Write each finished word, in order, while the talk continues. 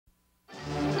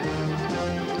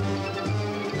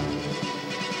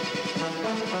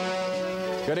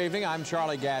Good evening, I'm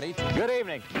Charlie Gaddy. Good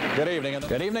evening. Good evening.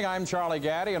 Good evening, I'm Charlie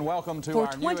Gaddy, and welcome to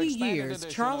our new expanded edition of For 20 years,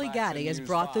 Charlie Gaddy has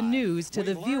brought the news to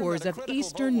the viewers of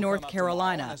Eastern North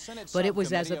Carolina. But it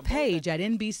was as a page at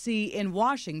NBC in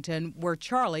Washington where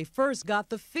Charlie first got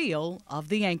the feel of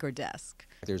the anchor desk.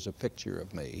 There's a picture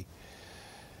of me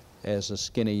as a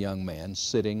skinny young man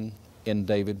sitting in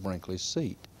David Brinkley's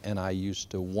seat, and I used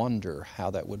to wonder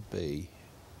how that would be,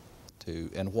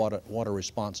 and what a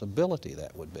responsibility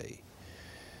that would be,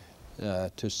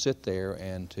 to sit there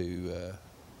and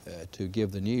to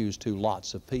give the news to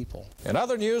lots of people. In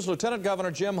other news, Lieutenant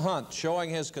Governor Jim Hunt showing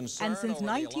his concern. And since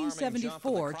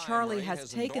 1974, Charlie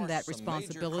has taken that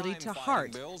responsibility to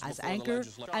heart as anchor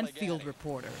and field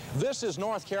reporter. This is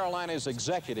North Carolina's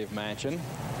executive mansion.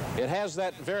 It has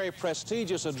that very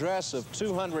prestigious address of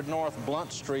 200 North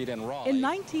Blunt Street in Raleigh. In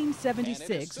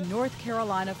 1976, North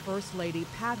Carolina First Lady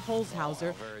Pat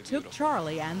Holzhauser took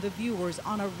Charlie and the viewers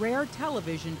on a rare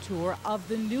television tour of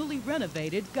the newly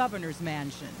renovated Governor's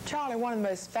Mansion. Charlie, one of the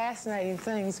most fascinating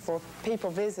things for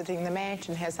people visiting the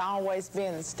mansion has always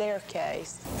been the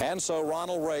staircase. And so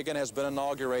Ronald Reagan has been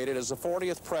inaugurated as the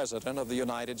 40th President of the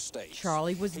United States.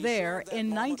 Charlie was there in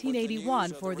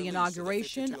 1981 for the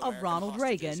inauguration of Ronald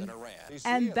Reagan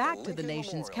and back to the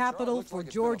nation's capital for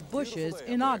George Bush's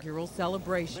inaugural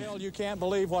celebration. Bill, you can't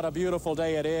believe what a beautiful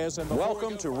day it is. And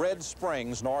welcome to Red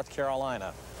Springs, North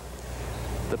Carolina.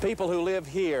 The people who live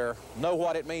here know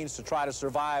what it means to try to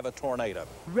survive a tornado.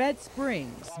 Red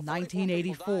Springs,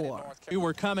 1984. We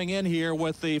were coming in here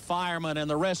with the firemen and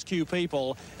the rescue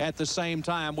people at the same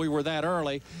time. We were that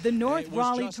early. The North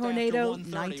Raleigh tornado,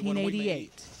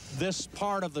 1988. This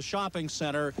part of the shopping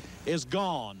center is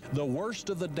gone. The worst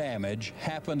of the damage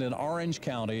happened in Orange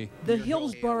County. The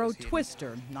Hillsborough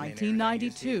Twister,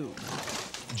 1992.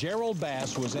 Gerald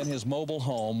Bass was in his mobile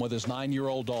home with his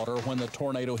 9-year-old daughter when the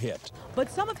tornado hit. But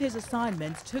some of his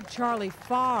assignments took Charlie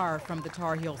far from the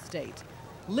Tar Heel State.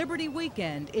 Liberty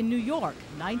Weekend in New York,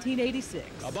 1986.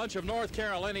 A bunch of North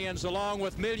Carolinians, along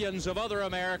with millions of other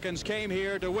Americans, came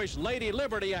here to wish Lady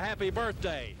Liberty a happy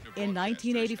birthday. In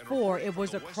 1984, it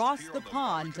was across the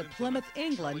pond to Plymouth,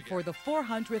 England for the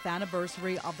 400th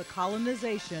anniversary of the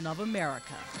colonization of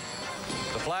America.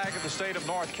 The flag of the state of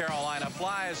North Carolina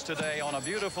flies today on a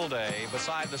beautiful day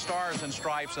beside the Stars and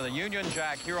Stripes and the Union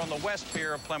Jack here on the West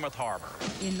Pier of Plymouth Harbor.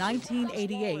 In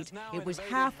 1988, it was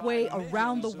halfway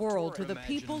around the world to the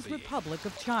People's Republic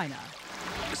of China.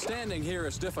 Standing here,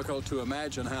 it's difficult to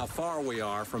imagine how far we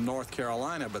are from North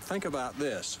Carolina, but think about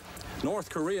this. North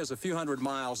Korea is a few hundred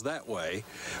miles that way,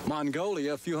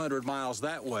 Mongolia a few hundred miles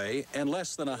that way, and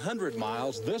less than 100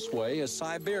 miles this way is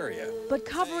Siberia. But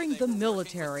covering the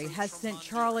military has sent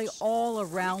Charlie all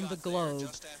around the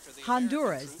globe.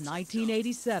 Honduras,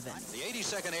 1987. The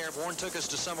 82nd Airborne took us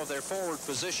to some of their forward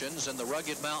positions in the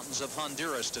rugged mountains of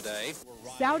Honduras today.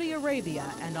 Saudi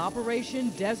Arabia and Operation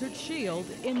Desert Shield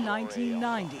in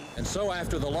 1990. And so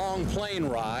after the long plane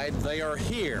ride, they are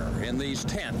here in these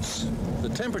tents. The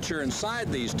temperature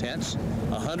inside these tents,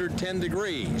 110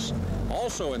 degrees.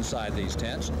 Also inside these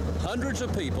tents, hundreds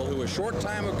of people who a short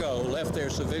time ago left their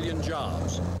civilian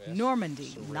jobs.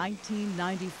 Normandy,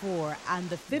 1994, and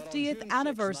the 50th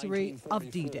anniversary of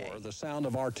D-Day. The sound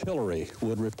of artillery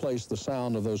would replace the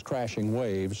sound of those crashing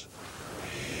waves.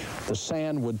 The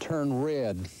sand would turn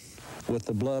red with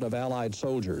the blood of Allied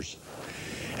soldiers.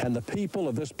 And the people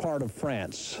of this part of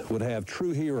France would have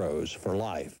true heroes for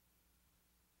life.